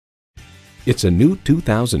It's a new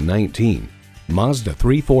 2019 Mazda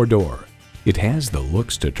 3 4-door. It has the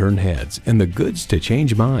looks to turn heads and the goods to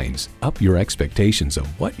change minds. Up your expectations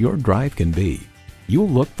of what your drive can be. You'll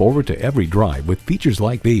look forward to every drive with features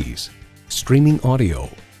like these: streaming audio,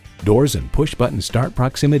 doors and push-button start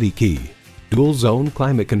proximity key, dual zone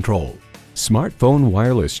climate control, smartphone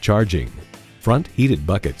wireless charging, front heated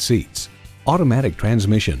bucket seats, automatic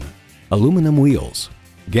transmission, aluminum wheels,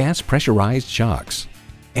 gas pressurized shocks,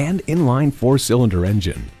 and inline 4-cylinder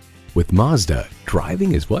engine. With Mazda,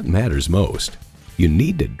 driving is what matters most. You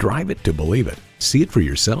need to drive it to believe it. See it for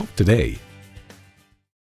yourself today.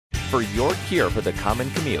 For your cure for the common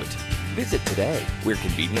commute, visit today. We're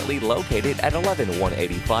conveniently located at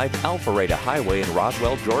 11185 Alpharetta Highway in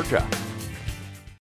Roswell, Georgia.